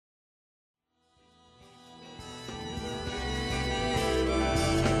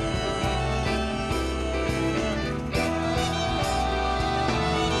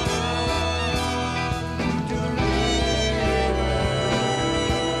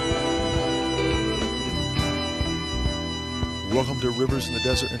Welcome to Rivers in the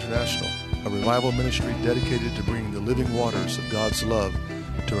Desert International, a revival ministry dedicated to bringing the living waters of God's love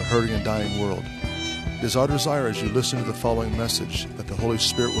to a hurting and dying world. It is our desire as you listen to the following message that the Holy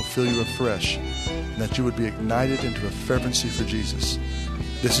Spirit will fill you afresh and that you would be ignited into a fervency for Jesus.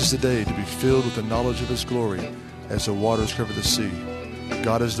 This is the day to be filled with the knowledge of His glory as the waters cover the sea.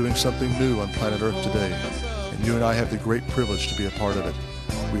 God is doing something new on planet Earth today, and you and I have the great privilege to be a part of it.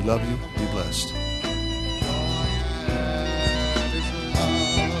 We love you. Be blessed.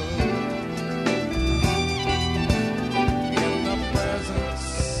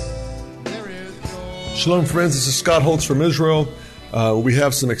 Shalom, friends. This is Scott Holtz from Israel. We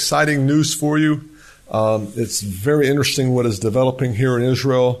have some exciting news for you. It's very interesting what is developing here in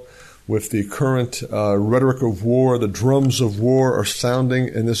Israel with the current rhetoric of war. The drums of war are sounding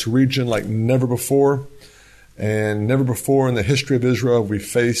in this region like never before. And never before in the history of Israel have we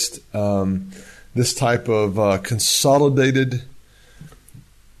faced this type of consolidated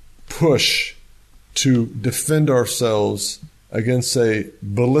push to defend ourselves against a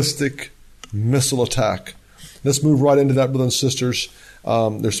ballistic missile attack. Let's move right into that, brothers and sisters.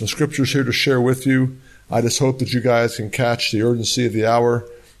 There's some scriptures here to share with you. I just hope that you guys can catch the urgency of the hour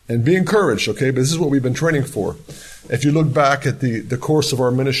and be encouraged, okay? But this is what we've been training for. If you look back at the course of our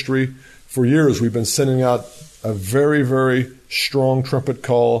ministry, for years we've been sending out a very, very strong trumpet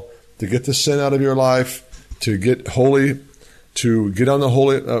call to get the sin out of your life, to get holy, to get on the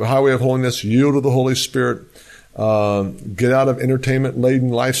holy highway of holiness, yield to the Holy Spirit, get out of entertainment-laden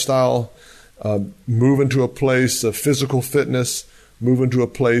lifestyle, move into a place of physical fitness, move into a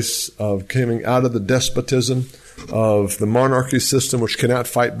place of coming out of the despotism of the monarchy system, which cannot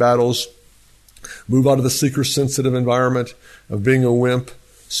fight battles, move out of the seeker-sensitive environment of being a wimp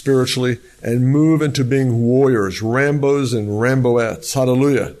spiritually, and move into being warriors, Rambos and Ramboettes,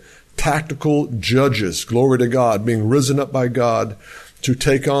 hallelujah, tactical judges, glory to God, being risen up by God to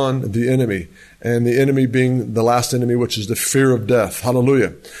take on the enemy, and the enemy being the last enemy, which is the fear of death.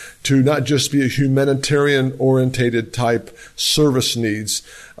 Hallelujah. To not just be a humanitarian-orientated type service needs.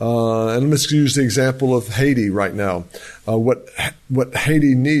 And let's use the example of Haiti right now. What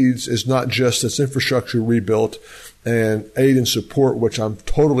Haiti needs is not just its infrastructure rebuilt and aid and support, which I'm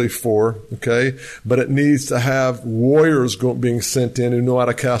totally for, okay? But it needs to have warriors being sent in who know how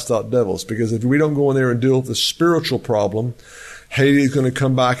to cast out devils. Because if we don't go in there and deal with the spiritual problem, Haiti is going to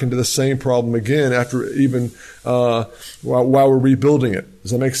come back into the same problem again after even while we're rebuilding it.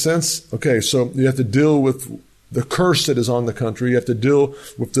 Does that make sense? Okay, so you have to deal with the curse that is on the country. You have to deal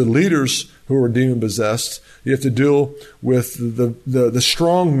with the leaders who are demon-possessed. You have to deal with the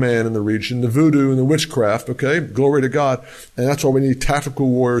strong man in the region, the voodoo and the witchcraft, okay? Glory to God. And that's why we need tactical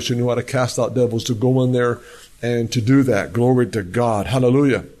warriors who know how to cast out devils to go in there and to do that. Glory to God.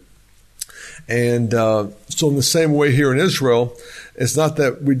 Hallelujah. And so in the same way here in Israel, it's not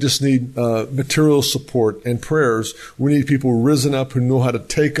that we just need material support and prayers. We need people risen up who know how to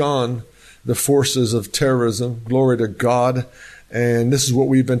take on the forces of terrorism. Glory to God. And this is what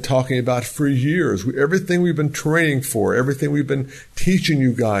we've been talking about for years. Everything we've been training for, everything we've been teaching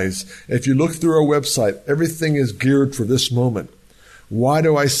you guys. If you look through our website, everything is geared for this moment. Why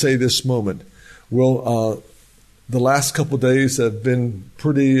do I say this moment? Well, the last couple of days have been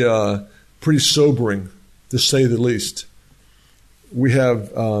pretty sobering, to say the least. We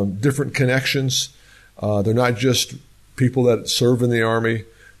have different connections. They're not just people that serve in the Army.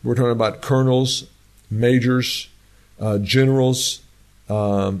 We're talking about colonels, majors, generals,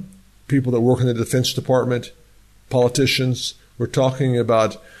 people that work in the Defense Department, politicians. We're talking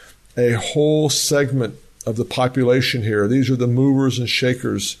about a whole segment of the population here. These are the movers and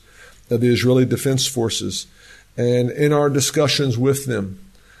shakers of the Israeli Defense Forces. And in our discussions with them,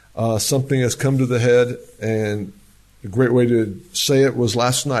 something has come to the head, and a great way to say it was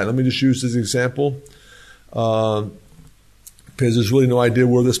last night. Let me just use this example, because there's really no idea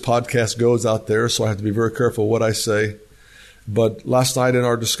where this podcast goes out there, so I have to be very careful what I say. But last night in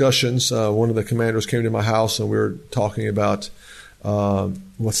our discussions, one of the commanders came to my house, and we were talking about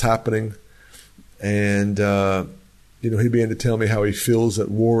what's happening. And, he began to tell me how he feels that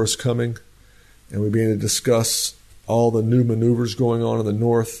war is coming. And we began to discuss all the new maneuvers going on in the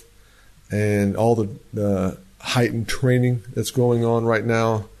north and all the heightened training that's going on right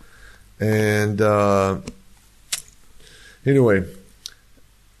now. And anyway,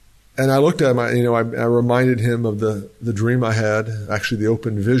 and I looked at him, I reminded him of the dream I had, actually the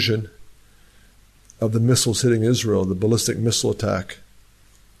open vision of the missiles hitting Israel, the ballistic missile attack.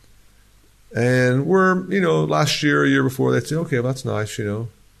 And we're, last year, a year before, they'd say, okay, well, that's nice,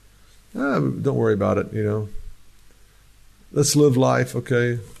 don't worry about it, Let's live life,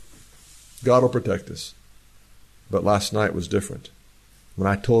 okay? God will protect us. But last night was different. When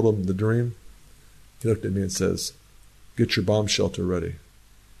I told him the dream, he looked at me and says, get your bomb shelter ready.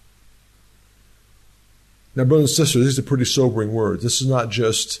 Now, brothers and sisters, these are pretty sobering words. This is not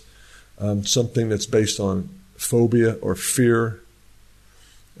just something that's based on phobia or fear,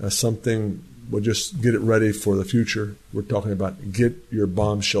 something we'll just get it ready for the future. We're talking about get your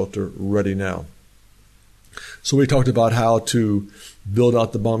bomb shelter ready now. So we talked about how to build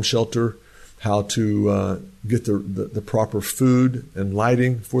out the bomb shelter, how to get the proper food and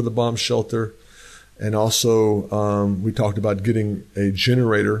lighting for the bomb shelter. And also we talked about getting a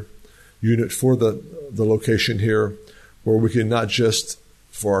generator unit for the location here where we can not just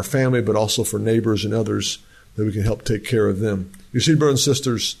for our family, but also for neighbors and others that we can help take care of them. You see, brothers and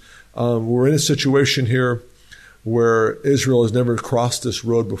sisters, we're in a situation here where Israel has never crossed this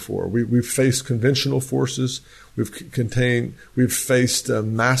road before. We've faced conventional forces. We've faced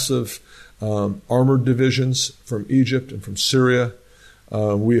massive armored divisions from Egypt and from Syria.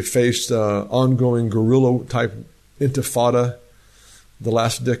 We have faced ongoing guerrilla-type intifada the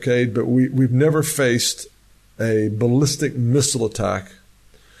last decade, but we've never faced a ballistic missile attack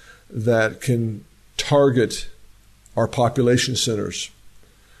that can target our population centers.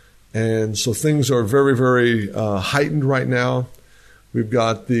 And so things are very, very heightened right now. We've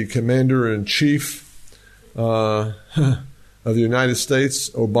got the Commander-in-Chief of the United States,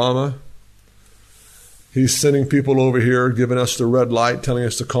 Obama. He's sending people over here, giving us the red light, telling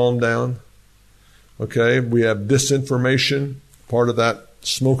us to calm down. Okay, we have disinformation. Part of that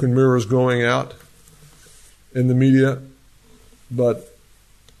smoke and mirrors going out in the media. But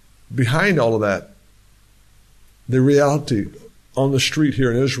behind all of that, the reality on the street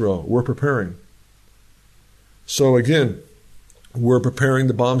here in Israel, we're preparing. So again, we're preparing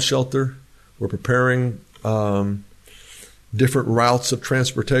the bomb shelter. We're preparing different routes of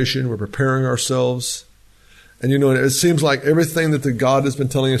transportation. We're preparing ourselves. And it seems like everything that the God has been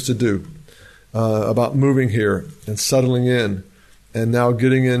telling us to do about moving here and settling in and now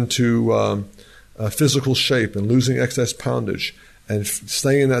getting into physical shape and losing excess poundage and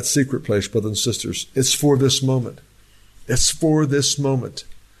staying in that secret place, brothers and sisters, it's for this moment. It's for this moment.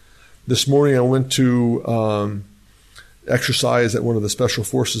 This morning I went to exercise at one of the Special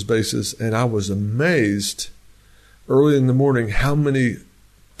Forces bases, and I was amazed early in the morning how many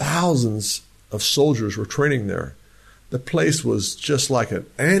thousands of soldiers were training there. The place was just like an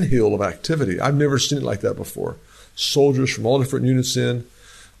anthill of activity. I've never seen it like that before. Soldiers from all different units in,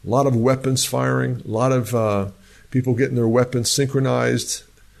 a lot of weapons firing, a lot of people getting their weapons synchronized,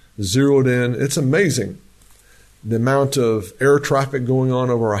 zeroed in. It's amazing the amount of air traffic going on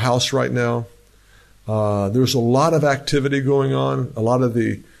over our house right now. There's a lot of activity going on. A lot of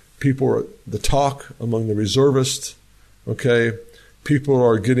the people, the talk among the reservists, okay, people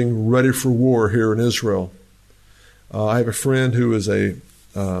are getting ready for war here in Israel. I have a friend who is a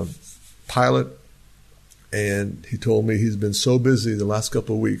pilot, and he told me he's been so busy the last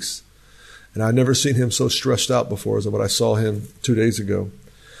couple of weeks, and I've never seen him so stressed out before as what I saw him 2 days ago.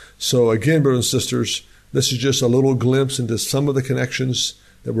 So again, brothers and sisters, this is just a little glimpse into some of the connections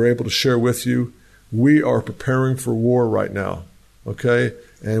that we're able to share with you. We are preparing for war right now, okay?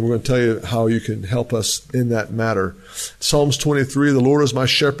 And we're going to tell you how you can help us in that matter. Psalms 23, the Lord is my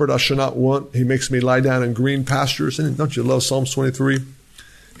shepherd, I shall not want. He makes me lie down in green pastures. And don't you love Psalms 23?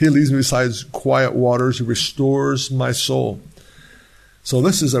 He leads me beside quiet waters. He restores my soul. So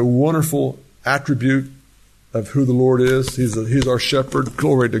this is a wonderful attribute of who the Lord is. He's our shepherd.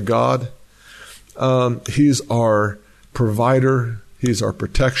 Glory to God. He's our provider. He's our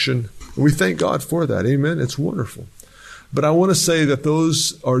protection. And we thank God for that. Amen. It's wonderful. But I want to say that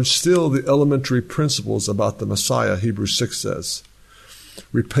those are still the elementary principles about the Messiah, Hebrews 6 says.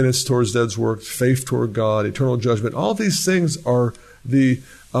 Repentance towards dead works, faith toward God, eternal judgment. All these things are the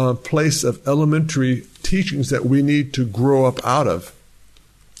place of elementary teachings that we need to grow up out of.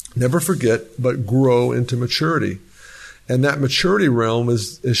 Never forget, but grow into maturity. And that maturity realm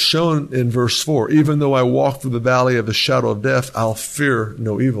is shown in verse 4. Even though I walk through the valley of the shadow of death, I'll fear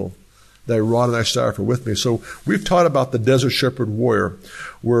no evil. Thy rod and thy staff are with me. So we've taught about the desert shepherd warrior,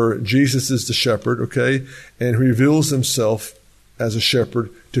 where Jesus is the shepherd, okay, and reveals himself as a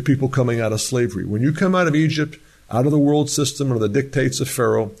shepherd to people coming out of slavery. When you come out of Egypt, out of the world system or the dictates of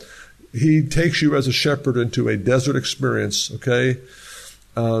Pharaoh, he takes you as a shepherd into a desert experience, okay,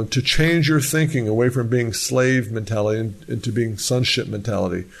 to change your thinking away from being slave mentality into being sonship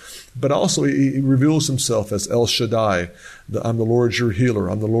mentality. But also he reveals himself as El Shaddai. I'm the Lord your healer.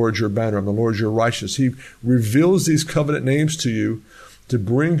 I'm the Lord your banner. I'm the Lord your righteous. He reveals these covenant names to you to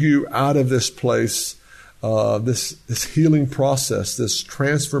bring you out of this place this healing process, this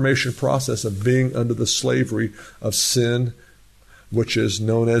transformation process of being under the slavery of sin, which is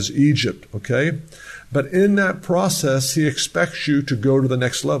known as Egypt, okay? But in that process, he expects you to go to the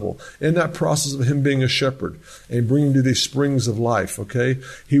next level. In that process of him being a shepherd and bringing you these springs of life, okay?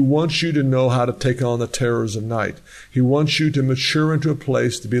 He wants you to know how to take on the terrors of night. He wants you to mature into a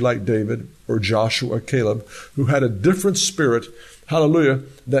place to be like David or Joshua or Caleb, who had a different spirit, hallelujah,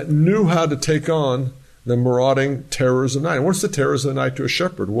 that knew how to take on the marauding terrors of night. And what's the terrors of the night to a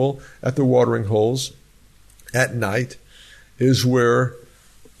shepherd? Well, at the watering holes, at night, is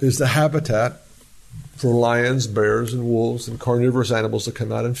the habitat for lions, bears, and wolves, and carnivorous animals to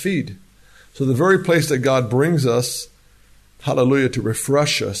come out and feed. So the very place that God brings us, hallelujah, to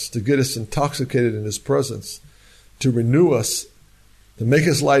refresh us, to get us intoxicated in his presence, to renew us, to make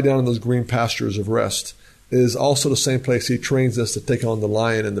us lie down in those green pastures of rest, is also the same place he trains us to take on the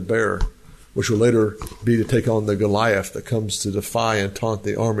lion and the bear, which will later be to take on the Goliath that comes to defy and taunt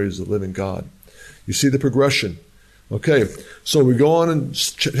the armies of the living God. You see the progression. Okay, so we go on in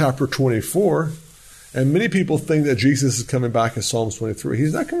chapter 24, and many people think that Jesus is coming back in Psalms 23.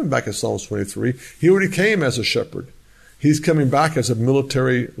 He's not coming back in Psalms 23. He already came as a shepherd. He's coming back as a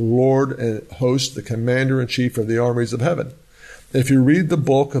military lord and host, the commander-in-chief of the armies of heaven. If you read the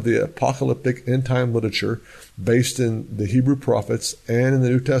bulk of the apocalyptic end-time literature based in the Hebrew prophets and in the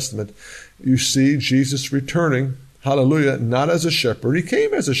New Testament, you see Jesus returning, hallelujah, not as a shepherd. He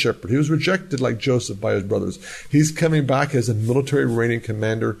came as a shepherd. He was rejected like Joseph by his brothers. He's coming back as a military reigning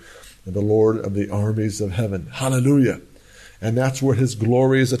commander and the Lord of the armies of heaven. Hallelujah. And that's what his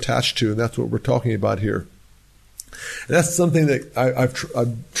glory is attached to, and that's what we're talking about here. And that's something that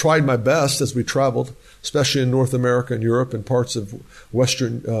I've tried my best as we traveled, especially in North America and Europe and parts of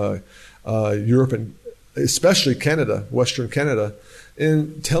Western Europe and especially Canada, Western Canada,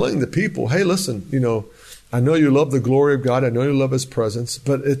 in telling the people, hey, listen, I know you love the glory of God. I know you love his presence,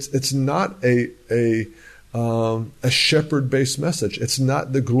 but it's not a shepherd-based message. It's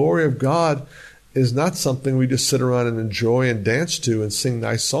not, the glory of God is not something we just sit around and enjoy and dance to and sing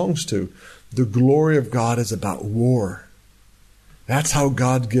nice songs to. The glory of God is about war. That's how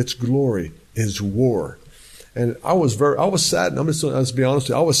God gets glory, is war. And I was saddened. Let's be honest with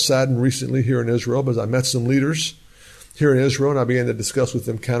you. I was saddened recently here in Israel because I met some leaders here in Israel, and I began to discuss with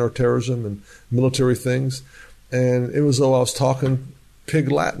them counterterrorism and military things. And it was as though I was talking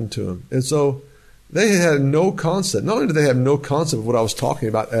pig Latin to them. And so they had no concept. Not only did they have no concept of what I was talking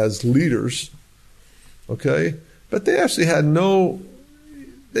about as leaders, okay, but they actually had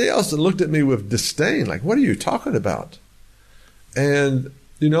they also looked at me with disdain, like, what are you talking about? And,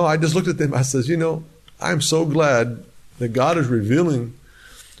 I just looked at them. I says, I'm so glad that God is revealing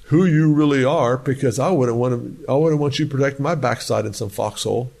who you really are, because I wouldn't want you to protect my backside in some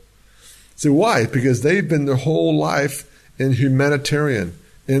foxhole. See, why? Because they've been their whole life in humanitarian,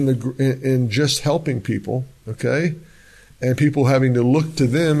 in just helping people, okay? And people having to look to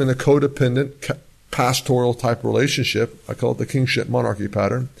them in a codependent, pastoral type relationship. I call it the kingship monarchy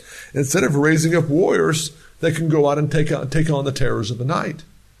pattern. Instead of raising up warriors that can go out and take on the terrors of the night.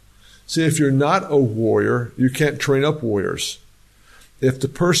 See, if you're not a warrior, you can't train up warriors. If the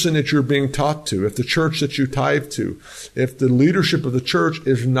person that you're being taught to, if the church that you tithe to, if the leadership of the church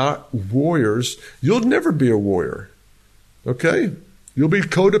is not warriors, you'll never be a warrior. Okay? You'll be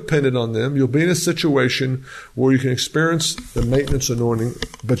codependent on them. You'll be in a situation where you can experience the maintenance anointing,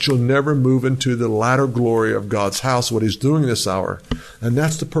 but you'll never move into the latter glory of God's house, what he's doing this hour. And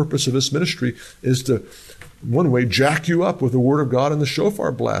that's the purpose of this ministry, is to, one way, jack you up with the word of God and the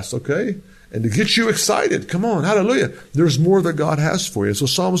shofar blast, okay? And to get you excited. Come on, hallelujah. There's more that God has for you. So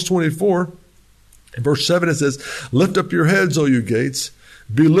Psalms 24, in verse 7, it says, lift up your heads, O you gates.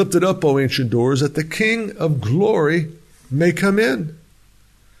 Be lifted up, O ancient doors, that the King of glory may come in.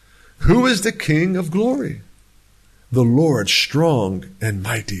 Who is the King of glory? The Lord strong and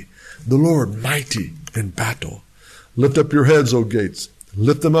mighty. The Lord mighty in battle. Lift up your heads, O gates.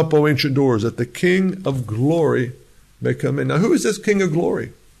 Lift them up, O ancient doors, that the King of glory may come in. Now, who is this King of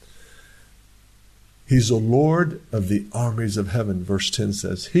glory? He's the Lord of the armies of heaven. Verse 10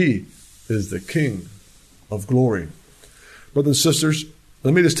 says, he is the King of glory. Brothers and sisters,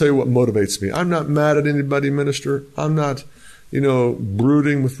 let me just tell you what motivates me. I'm not mad at anybody, minister. I'm not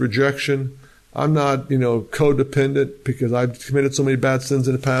brooding with rejection. I'm not, codependent because I've committed so many bad sins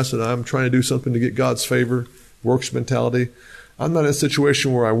in the past and I'm trying to do something to get God's favor, works mentality. I'm not in a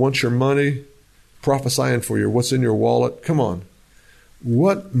situation where I want your money, prophesying for you, what's in your wallet. Come on.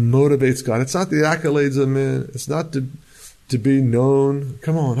 What motivates God? It's not the accolades of men. It's not to be known.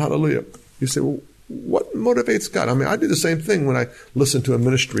 Come on, hallelujah. You say, well, what motivates God? I mean, I do the same thing when I listen to a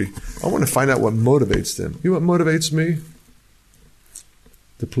ministry. I want to find out what motivates them. You know what motivates me?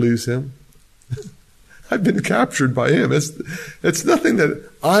 To please Him. I've been captured by Him. It's nothing that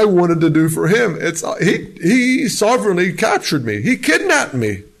I wanted to do for Him. He sovereignly captured me. He kidnapped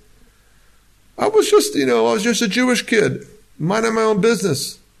me. I was just a Jewish kid, minding my own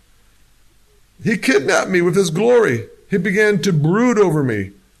business. He kidnapped me with His glory. He began to brood over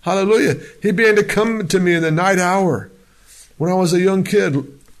me. Hallelujah. He began to come to me in the night hour. When I was a young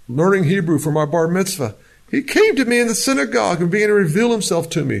kid learning Hebrew for my bar mitzvah, He came to me in the synagogue and began to reveal Himself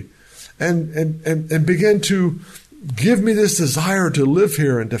to me and began to give me this desire to live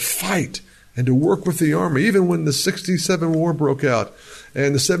here and to fight and to work with the army. Even when the 67 war broke out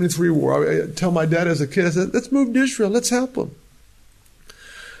and the 73 war, I tell my dad as a kid, I said, let's move to Israel. Let's help them.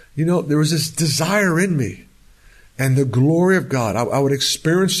 There was this desire in me. And the glory of God, I would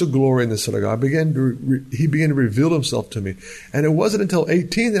experience the glory in the synagogue. He began to reveal Himself to me. And it wasn't until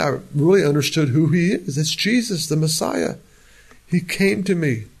 18 that I really understood who He is. It's Jesus, the Messiah. He came to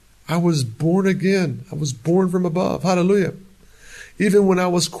me. I was born again. I was born from above. Hallelujah. Even when I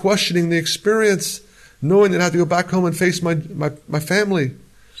was questioning the experience, knowing that I had to go back home and face my family,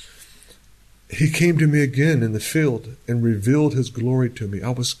 He came to me again in the field and revealed His glory to me. I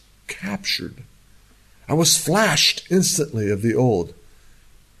was captured. I was flashed instantly of the old.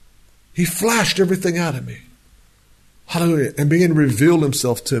 He flashed everything out of me. Hallelujah. And began to reveal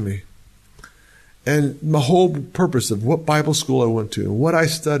Himself to me. And my whole purpose of what Bible school I went to and what I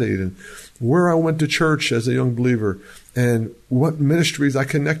studied and where I went to church as a young believer and what ministries I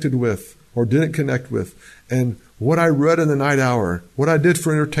connected with or didn't connect with and what I read in the night hour, what I did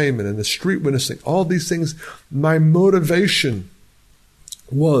for entertainment and the street witnessing, all these things, my motivation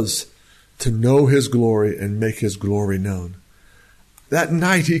was to know His glory and make His glory known. That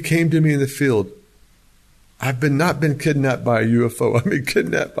night He came to me in the field. I've not been kidnapped by a UFO. I've been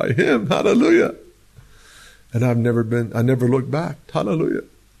kidnapped by Him. Hallelujah. And I never looked back. Hallelujah.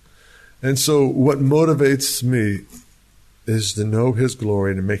 And so what motivates me is to know His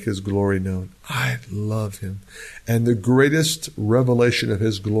glory and to make His glory known. I love Him. And the greatest revelation of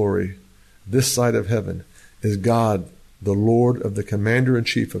His glory this side of heaven is God, the Lord of the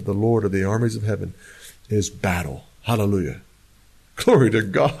commander-in-chief of the Lord of the armies of heaven, is battle. Hallelujah. Glory to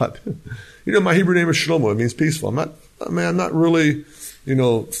God. My Hebrew name is Shlomo. It means peaceful. I'm not really,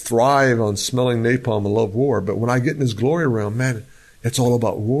 thrive on smelling napalm and love war. But when I get in His glory realm, man, it's all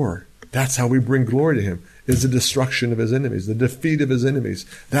about war. That's how we bring glory to Him, is the destruction of His enemies, the defeat of His enemies.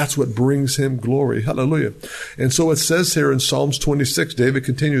 That's what brings Him glory. Hallelujah. And so it says here in Psalms 26, David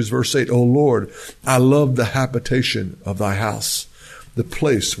continues, verse 8, O Lord, I love the habitation of Thy house, the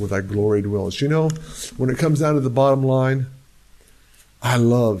place where Thy glory dwells. When it comes down to the bottom line, I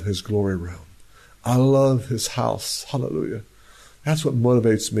love His glory realm. I love His house. Hallelujah. That's what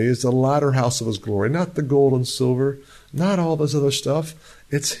motivates me, is the latter house of His glory, not the gold and silver, not all this other stuff.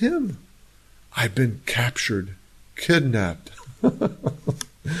 It's Him. I've been captured, kidnapped,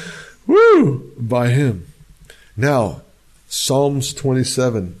 by Him. Now, Psalms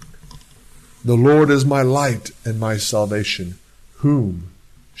 27. The Lord is my light and my salvation. Whom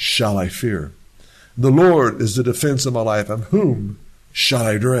shall I fear? The Lord is the defense of my life. And whom shall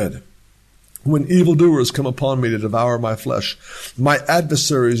I dread? When evildoers come upon me to devour my flesh, my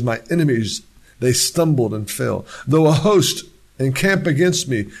adversaries, my enemies, they stumbled and fell. Though a host encamp against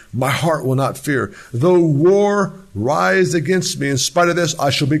me, my heart will not fear. Though war rise against me, in spite of this, I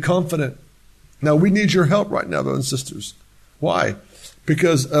shall be confident. Now, we need your help right now, brothers and sisters. Why?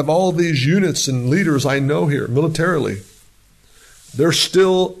 Because of all these units and leaders I know here, militarily, there's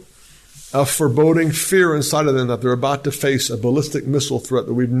still a foreboding fear inside of them that they're about to face a ballistic missile threat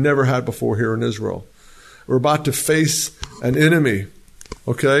that we've never had before here in Israel. We're about to face an enemy,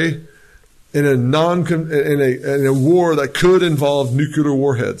 okay, in a war that could involve nuclear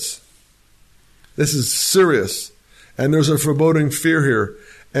warheads. This is serious. And there's a foreboding fear here.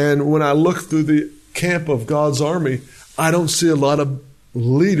 And when I look through the camp of God's army, I don't see a lot of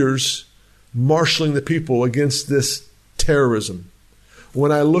leaders marshaling the people against this terrorism.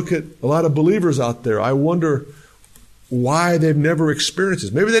 When I look at a lot of believers out there, I wonder why they've never experienced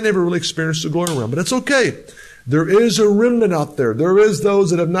this. Maybe they never really experienced the glory realm, but it's okay. There is a remnant out there. There is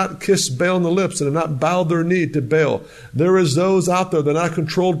those that have not kissed Baal on the lips and have not bowed their knee to Baal. There is those out there that are not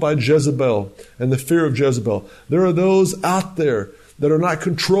controlled by Jezebel and the fear of Jezebel. There are those out there that are not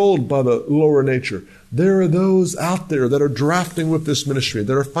controlled by the lower nature. There are those out there that are drafting with this ministry,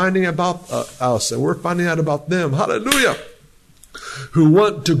 that are finding about us, and we're finding out about them. Hallelujah! Who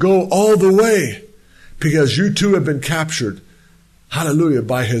want to go all the way because you too have been captured, hallelujah,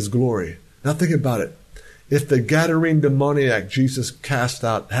 by His glory. Now think about it. If the Gadarene demoniac Jesus cast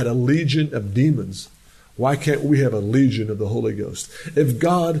out had a legion of demons, why can't we have a legion of the Holy Ghost? If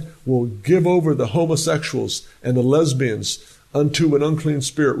God will give over the homosexuals and the lesbians unto an unclean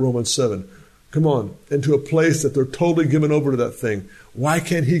spirit, Romans 7, come on, into a place that they're totally given over to that thing, why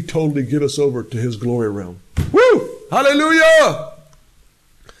can't he totally give us over to his glory realm? Woo! Hallelujah!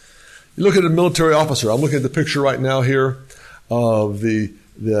 You look at a military officer. I'm looking at the picture right now here of the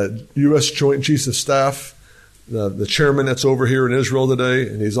U.S. Joint Chiefs of Staff, the chairman that's over here in Israel today,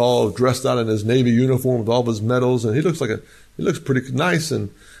 and he's all dressed out in his Navy uniform with all of his medals, and he looks pretty nice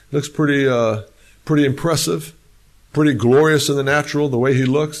and looks pretty impressive, pretty glorious in the natural, the way he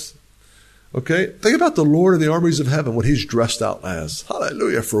looks. Okay? Think about the Lord of the armies of heaven, what he's dressed out as.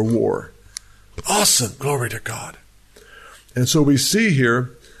 Hallelujah, for war. Awesome. Glory to God. And so we see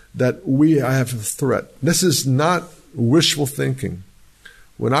here that I have a threat. This is not wishful thinking.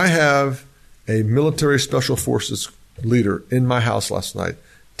 When I have a military special forces leader in my house last night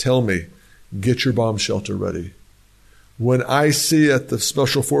tell me, get your bomb shelter ready. When I see at the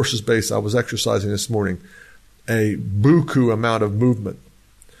special forces base I was exercising this morning, a buku amount of movement.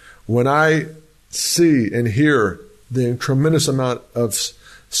 When I see and hear the tremendous amount of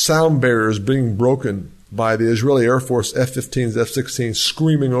sound barriers being broken by the Israeli Air Force F-15s, F-16s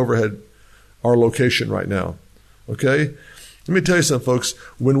screaming overhead our location right now. Okay? Let me tell you something, folks.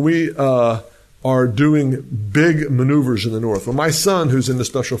 When we are doing big maneuvers in the north, when my son, who's in the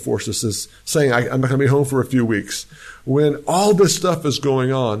Special Forces, is saying, I'm not going to be home for a few weeks, when all this stuff is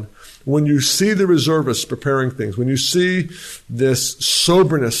going on, when you see the reservists preparing things, when you see this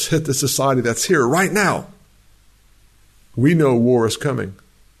soberness hit the society that's here right now, we know war is coming.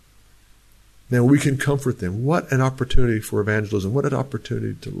 Now we can comfort them. What an opportunity for evangelism. What an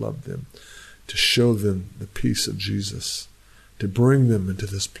opportunity to love them, to show them the peace of Jesus, to bring them into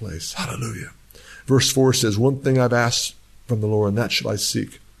this place. Hallelujah. Verse 4 says, one thing I've asked from the Lord, and that shall I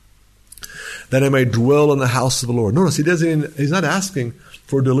seek, that I may dwell in the house of the Lord. Notice he's not asking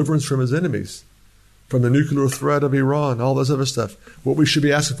for deliverance from his enemies, from the nuclear threat of Iran, all this other stuff. What we should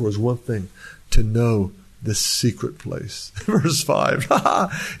be asking for is one thing, to know the secret place. Verse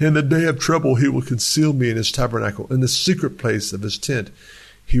 5, in the day of trouble he will conceal me in his tabernacle. In the secret place of his tent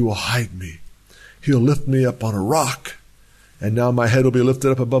he will hide me. He'll lift me up on a rock. And now my head will be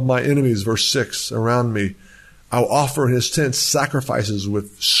lifted up above my enemies. Verse 6, around me I'll offer in his tent sacrifices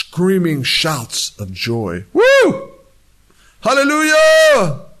with screaming shouts of joy. Woo!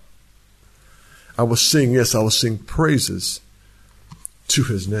 Hallelujah! I will sing praises to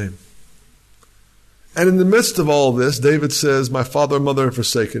his name. And in the midst of all this, David says, my father and mother have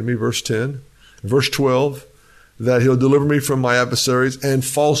forsaken me, verse 10. Verse 12, that he'll deliver me from my adversaries and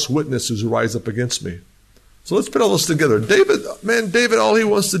false witnesses who rise up against me. So let's put all this together. David, all he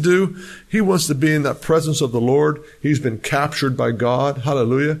wants to do, he wants to be in that presence of the Lord. He's been captured by God.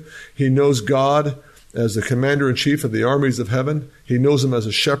 Hallelujah. He knows God as the commander-in-chief of the armies of heaven. He knows him as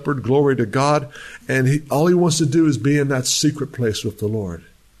a shepherd. Glory to God. And all he wants to do is be in that secret place with the Lord.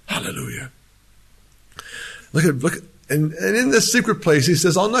 Hallelujah. Look at, and in this secret place, he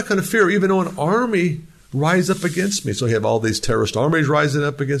says, I'm not going to fear even though an army rise up against me. So you have all these terrorist armies rising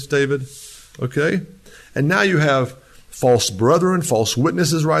up against David. Okay? And now you have false brethren, false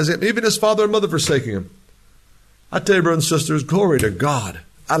witnesses rising up, even his father and mother forsaking him. I tell you, brothers and sisters, glory to God.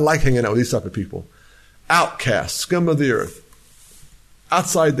 I like hanging out with these type of people. Outcasts, scum of the earth,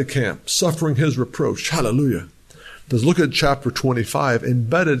 outside the camp, suffering his reproach. Hallelujah. Let's look at chapter 25,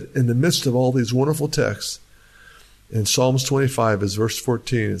 embedded in the midst of all these wonderful texts. In Psalms 25 is verse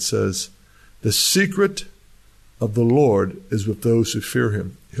 14. It says, the secret of the Lord is with those who fear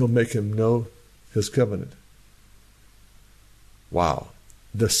him. He'll make him know his covenant. Wow.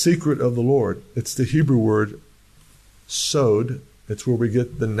 The secret of the Lord. It's the Hebrew word sod. It's where we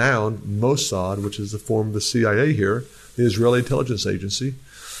get the noun Mossad, which is the form of the CIA here, the Israeli intelligence agency,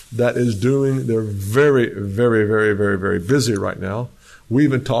 that is they're very, very, very, very, very busy right now. We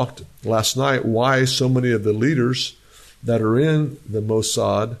even talked last night why so many of the leaders that are in the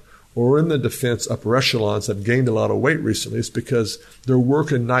Mossad or in the defense upper echelons have gained a lot of weight recently. It's because they're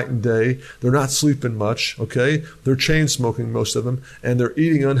working night and day. They're not sleeping much, okay? They're chain smoking, most of them, and they're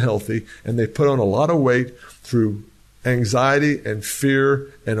eating unhealthy, and they put on a lot of weight through anxiety and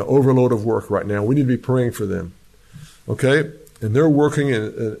fear and an overload of work right now. We need to be praying for them, okay? And they're working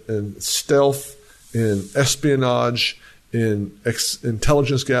in stealth, in espionage, in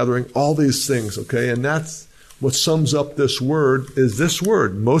intelligence gathering, all these things, okay? And that's what sums up this word is this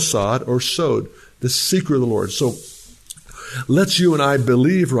word, Mossad or Sod, the secret of the Lord. So let's you and I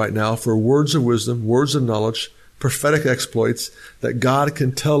believe right now for words of wisdom, words of knowledge prophetic exploits, that God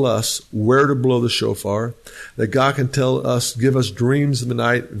can tell us where to blow the shofar, that God can give us dreams of the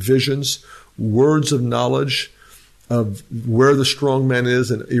night, visions, words of knowledge of where the strong man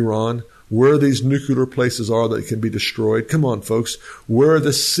is in Iran, where these nuclear places are that can be destroyed. Come on, folks. Where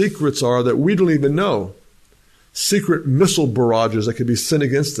the secrets are that we don't even know. Secret missile barrages that could be sent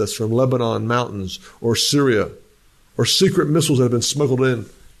against us from Lebanon mountains or Syria, or secret missiles that have been smuggled in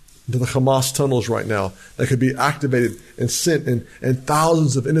to the Hamas tunnels right now that could be activated and sent, and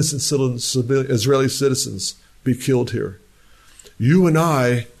thousands of innocent Israeli citizens be killed here. You and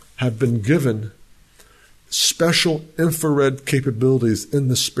I have been given special infrared capabilities in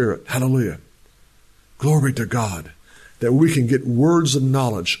the Spirit. Hallelujah. Glory to God. That we can get words of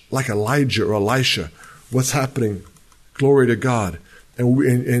knowledge like Elijah or Elisha. What's happening? Glory to God. And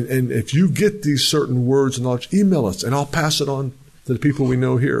if you get these certain words of knowledge, email us and I'll pass it on to the people we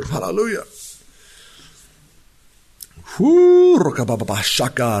know here. Hallelujah. Man,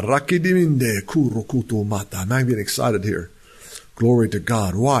 I'm getting excited here. Glory to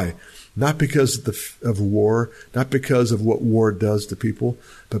God. Why? Not because of war, not because of what war does to people,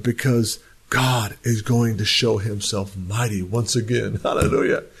 but because God is going to show himself mighty once again.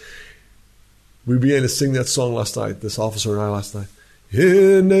 Hallelujah. We began to sing that song last night, this officer and I last night.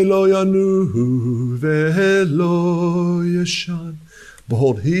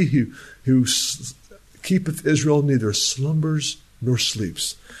 Behold, he who keepeth Israel neither slumbers nor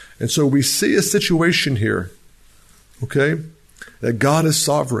sleeps. And so we see a situation here, okay, that God is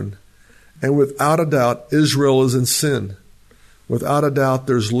sovereign. And without a doubt, Israel is in sin. Without a doubt,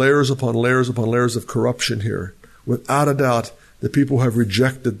 there's layers upon layers upon layers of corruption here. Without a doubt, the people have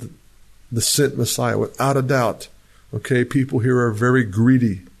rejected the sent Messiah. Without a doubt, okay, people here are very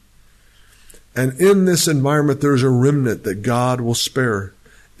greedy. And in this environment, there's a remnant that God will spare.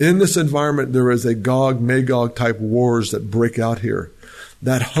 In this environment, there is a Gog-Magog type wars that break out here.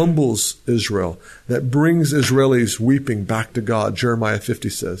 That humbles Israel, that brings Israelis weeping back to God, Jeremiah 50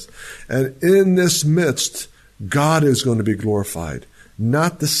 says. And in this midst, God is going to be glorified.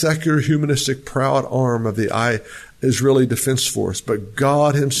 Not the secular, humanistic, proud arm of the Israeli Defense Force, but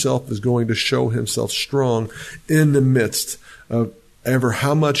God himself is going to show himself strong in the midst of ever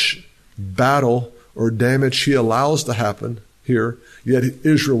how much battle or damage he allows to happen here, yet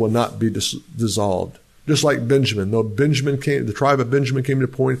Israel will not be dissolved. Just like Benjamin. Though the tribe of Benjamin came to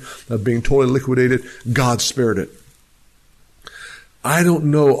the point of being totally liquidated, God spared it. I don't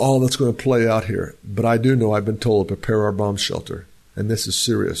know all that's going to play out here, but I do know I've been told to prepare our bomb shelter. And this is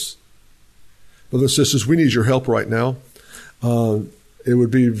serious. Brothers and sisters, we need your help right now. It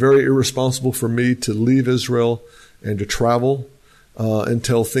would be very irresponsible for me to leave Israel and to travel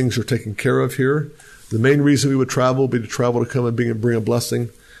until things are taken care of here. The main reason we would travel would be to travel to come and bring a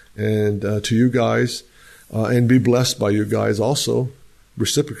blessing and to you guys. And be blessed by you guys also,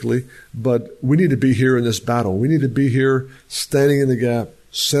 reciprocally. But we need to be here in this battle. We need to be here standing in the gap,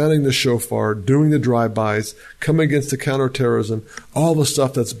 sounding the shofar, doing the drive-bys, coming against the counterterrorism, all the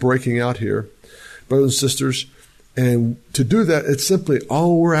stuff that's breaking out here, brothers and sisters. And to do that, it's simply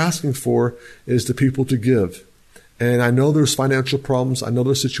all we're asking for is the people to give. And I know there's financial problems. I know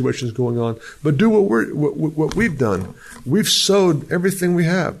there's situations going on. But do what we've done. We've sowed everything we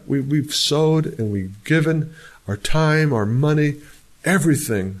have. We've sowed and we've given our time, our money,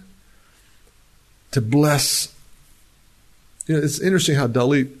 everything to bless. You know, it's interesting how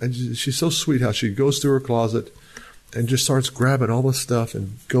Dalit, and she's so sweet how she goes through her closet and just starts grabbing all this stuff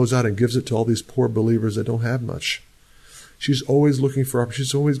and goes out and gives it to all these poor believers that don't have much. She's always looking for opportunities.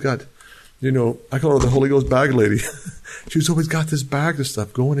 She's always got, you know, I call her the Holy Ghost bag lady. She's always got this bag of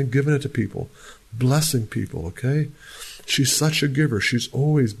stuff, going and giving it to people, blessing people, okay? She's such a giver. She's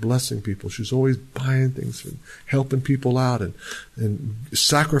always blessing people. She's always buying things and helping people out and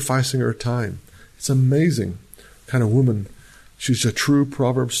sacrificing her time. It's amazing kind of woman. She's a true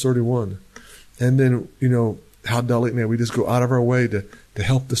Proverbs 31. And then, you know, how Dalit, man, we just go out of our way to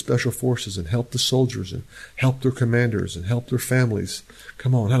help the special forces and help the soldiers and help their commanders and help their families.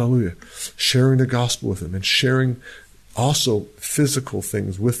 Come on, hallelujah. Sharing the gospel with them and sharing also physical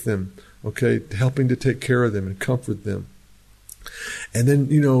things with them, okay, helping to take care of them and comfort them. And then,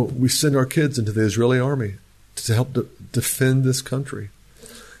 you know, we send our kids into the Israeli army to help defend this country.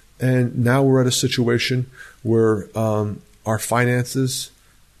 And now we're at a situation where our finances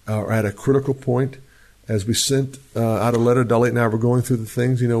are at a critical point. As we sent out a letter, Dalit and I were going through the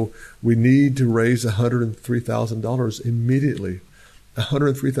things, you know, we need to raise $103,000 immediately.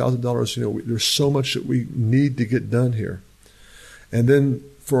 $103,000, you know, there's so much that we need to get done here. And then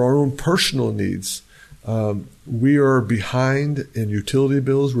for our own personal needs, we are behind in utility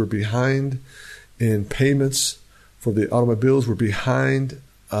bills. We're behind in payments for the automobiles. We're behind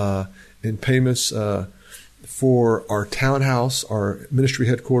in payments for our townhouse, our ministry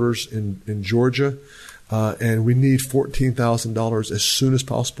headquarters in Georgia, and we need $14,000 as soon as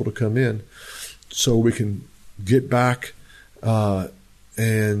possible to come in so we can get back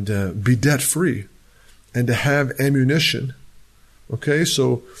and be debt-free and to have ammunition. Okay,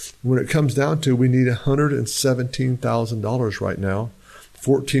 so when it comes down to, we need $117,000 right now.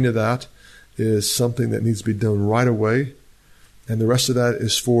 14 of that is something that needs to be done right away, and the rest of that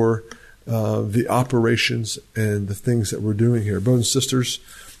is for the operations and the things that we're doing here. Brothers and sisters,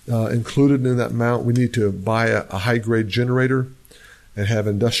 included in that amount, we need to buy a high-grade generator and have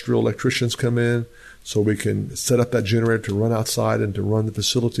industrial electricians come in so we can set up that generator to run outside and to run the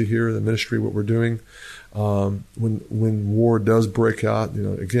facility here, the ministry, what we're doing. When war does break out,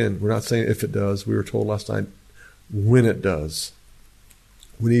 again, we're not saying if it does. We were told last night when it does.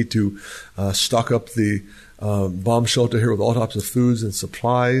 We need to stock up the bomb shelter here with all types of foods and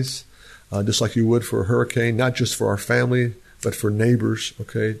supplies, just like you would for a hurricane, not just for our family, but for neighbors,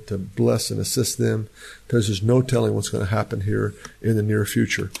 okay, to bless and assist them, because there's no telling what's going to happen here in the near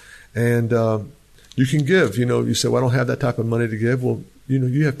future. And you can give. You say, well, I don't have that type of money to give. Well,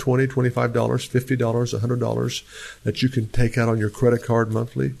 you have $20, $25, $50, $100 that you can take out on your credit card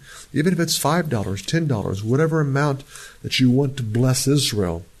monthly. Even if it's $5, $10, whatever amount that you want to bless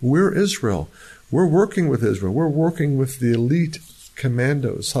Israel. We're Israel. We're working with Israel. We're working with the elite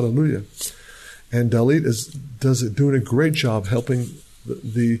commandos. Hallelujah. And Dalit is doing a great job helping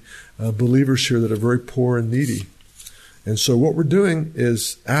the believers here that are very poor and needy. And so what we're doing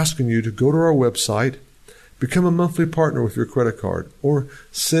is asking you to go to our website, become a monthly partner with your credit card, or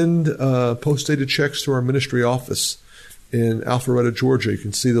send post-dated checks to our ministry office in Alpharetta, Georgia. You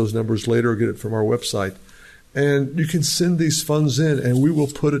can see those numbers later or get it from our website. And you can send these funds in, and we will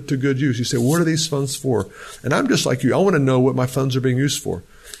put it to good use. You say, what are these funds for? And I'm just like you. I want to know what my funds are being used for.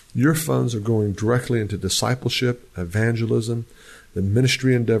 Your funds are going directly into discipleship, evangelism, the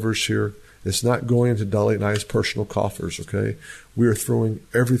ministry endeavors here. It's not going into Dalit and I's personal coffers, okay? We are throwing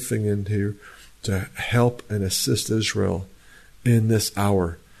everything in here to help and assist Israel in this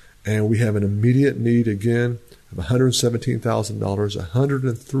hour. And we have an immediate need, again, of $117,000.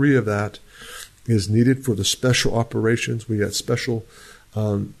 103 of that is needed for the special operations. We got special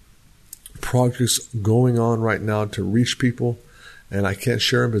projects going on right now to reach people, and I can't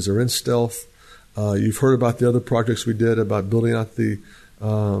share them because they're in stealth. You've heard about the other projects we did about building out the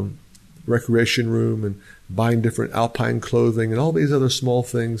recreation room and buying different alpine clothing and all these other small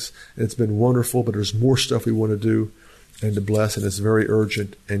things. And it's been wonderful, but there's more stuff we want to do and to bless, and it's very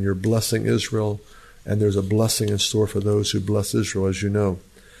urgent. And you're blessing Israel, and there's a blessing in store for those who bless Israel, as you know,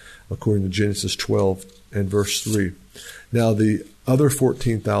 according to Genesis 12 and verse 3. Now, the other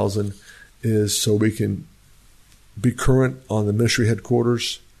 14,000 is so we can be current on the ministry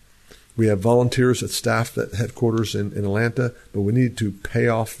headquarters. We have volunteers that staff that headquarters in Atlanta, but we need to pay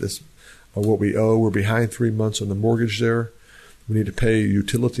off this what we owe. We're behind 3 months on the mortgage there. We need to pay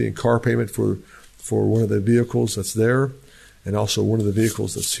utility and car payment for one of the vehicles that's there, and also one of the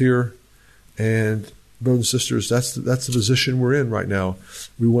vehicles that's here. And brothers and sisters, that's the position we're in right now.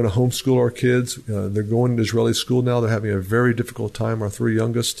 We want to homeschool our kids. They're going to Israeli school now. They're having a very difficult time. Our 3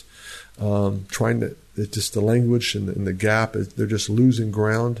 youngest, it's just the language and the gap. They're just losing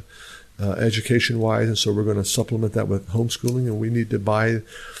ground education-wise, and so we're going to supplement that with homeschooling, and we need to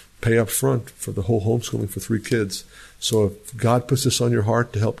pay up front for the whole homeschooling for 3 kids. So if God puts this on your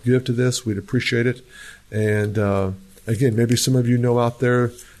heart to help give to this, we'd appreciate it. And again, maybe some of you know out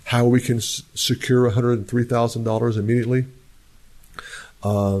there how we can secure $103,000 immediately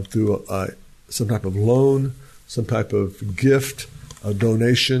through some type of loan, some type of gift, a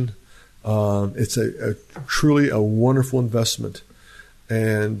donation. It's truly a wonderful investment.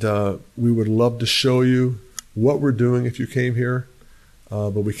 And we would love to show you what we're doing if you came here.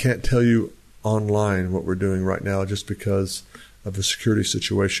 But we can't tell you online what we're doing right now just because of the security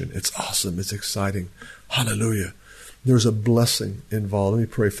situation. It's awesome. It's exciting. Hallelujah. There's a blessing involved. Let me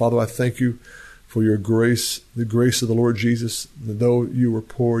pray. Father, I thank you for your grace, the grace of the Lord Jesus. Though you were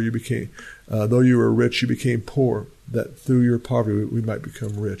poor, though you were rich, you became poor, that through your poverty we might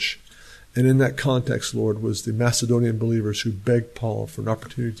become rich. And in that context, Lord, was the Macedonian believers who begged Paul for an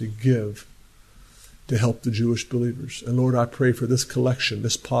opportunity to give to help the Jewish believers. And Lord, I pray for this collection,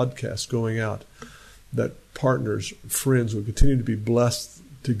 this podcast going out, that partners, friends will continue to be blessed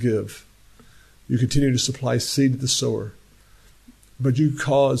to give. You continue to supply seed to the sower. But you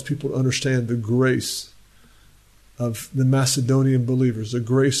cause people to understand the grace of the Macedonian believers, the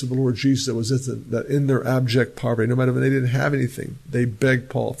grace of the Lord Jesus that was that in their abject poverty, no matter when they didn't have anything, they begged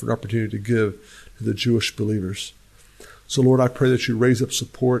Paul for an opportunity to give to the Jewish believers. So, Lord, I pray that you raise up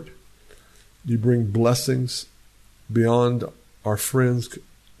support. You bring blessings beyond our friends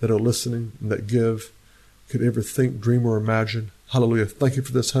that are listening and that give, could ever think, dream, or imagine. Hallelujah. Thank you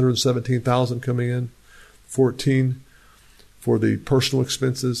for this 117,000 coming in, 14 for the personal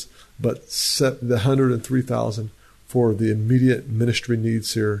expenses, but set the 103,000 for the immediate ministry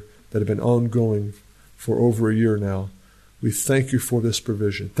needs here that have been ongoing for over a year now. We thank you for this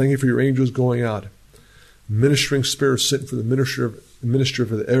provision. Thank you for your angels going out, ministering spirits sent for the ministry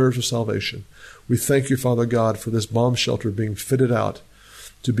for the heirs of salvation. We thank you, Father God, for this bomb shelter being fitted out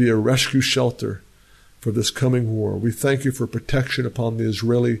to be a rescue shelter for this coming war. We thank you for protection upon the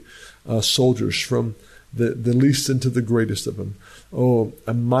Israeli soldiers from the least into the greatest of them. Oh,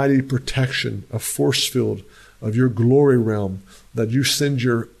 a mighty protection, a force field of your glory realm, that you send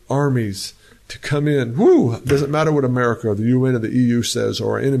your armies to come in. Woo! It doesn't matter what America or the UN or the EU says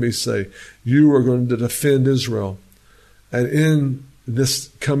or our enemies say. You are going to defend Israel. And in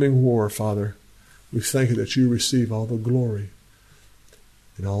this coming war, Father, we thank you that you receive all the glory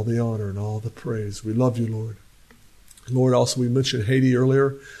and all the honor and all the praise. We love you, Lord. Lord, also we mentioned Haiti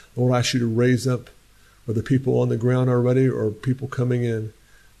earlier. Lord, I ask you to raise up, whether people on the ground already or people coming in,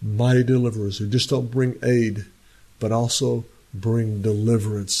 mighty deliverers who just don't bring aid, but also bring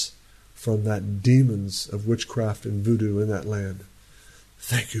deliverance from that demons of witchcraft and voodoo in that land.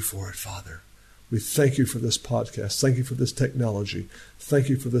 Thank you for it, Father. We thank you for this podcast. Thank you for this technology. Thank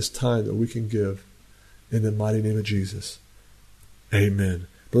you for this time that we can give in the mighty name of Jesus. Amen.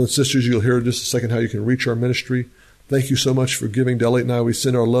 Brothers and sisters, you'll hear in just a second how you can reach our ministry. Thank you so much for giving. Elliot and I, we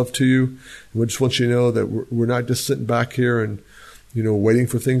send our love to you. And we just want you to know that we're not just sitting back here and, waiting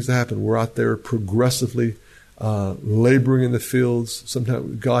for things to happen. We're out there progressively laboring in the fields.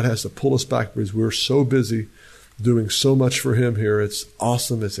 Sometimes God has to pull us back because we're so busy doing so much for him here. It's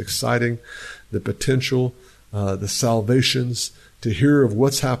awesome. It's exciting. The potential, the salvations, to hear of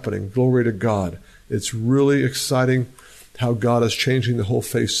what's happening. Glory to God. It's really exciting how God is changing the whole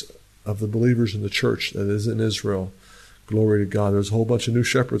face of the believers in the church that is in Israel. Glory to God. There's a whole bunch of new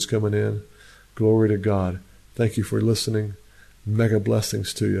shepherds coming in. Glory to God. Thank you for listening. Mega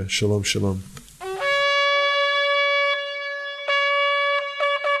blessings to you. Shalom, shalom.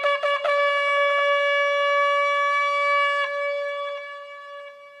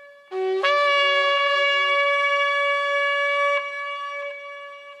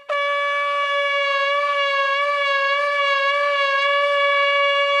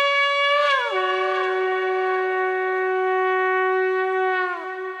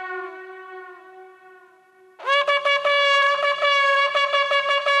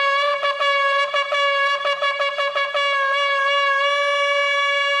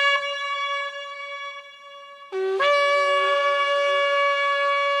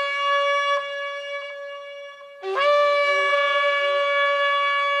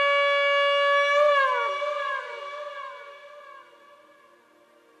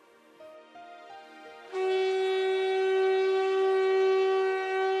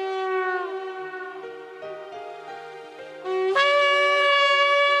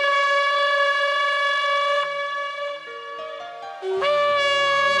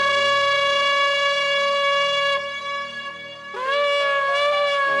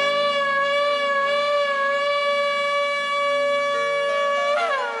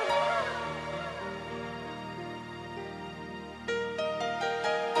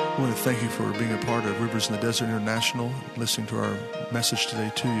 I want to thank you for being a part of Rivers in the Desert International, listening to our message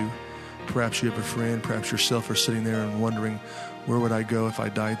today to you. Perhaps you have a friend, perhaps yourself are sitting there and wondering, where would I go if I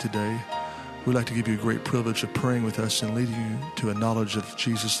died today? We'd like to give you a great privilege of praying with us and leading you to a knowledge of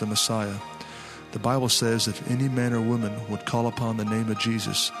Jesus the Messiah. The Bible says if any man or woman would call upon the name of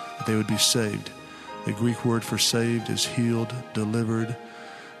Jesus, that they would be saved. The Greek word for saved is healed, delivered.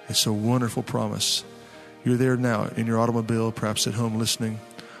 It's a wonderful promise. You're there now in your automobile, perhaps at home listening.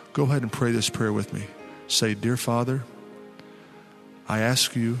 Go ahead and pray this prayer with me. Say, Dear Father, I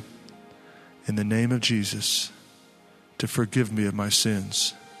ask you in the name of Jesus to forgive me of my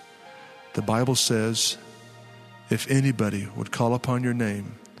sins. The Bible says, if anybody would call upon your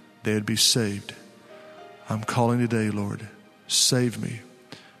name, they would be saved. I'm calling today, Lord. Save me,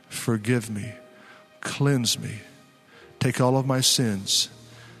 forgive me, cleanse me, take all of my sins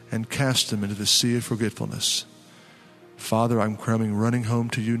and cast them into the sea of forgetfulness. Father, I'm coming running home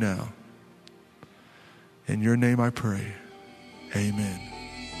to you now. In your name I pray. Amen.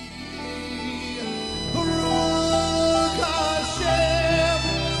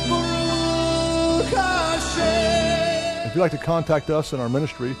 If you'd like to contact us in our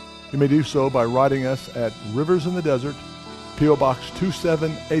ministry, you may do so by writing us at Rivers in the Desert, P.O. Box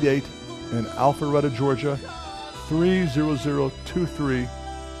 2788 in Alpharetta, Georgia, 30023 in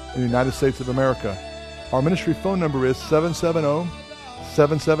the United States of America. Our ministry phone number is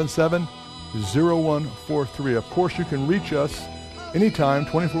 770-777-0143. Of course, you can reach us anytime,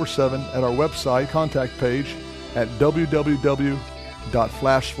 24/7, at our website contact page at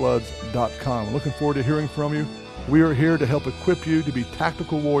www.flashfloods.com. Looking forward to hearing from you. We are here to help equip you to be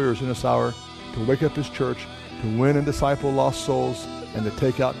tactical warriors in this hour, to wake up this church, to win and disciple lost souls, and to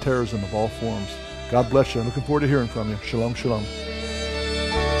take out terrorism of all forms. God bless you. I'm looking forward to hearing from you. Shalom, shalom.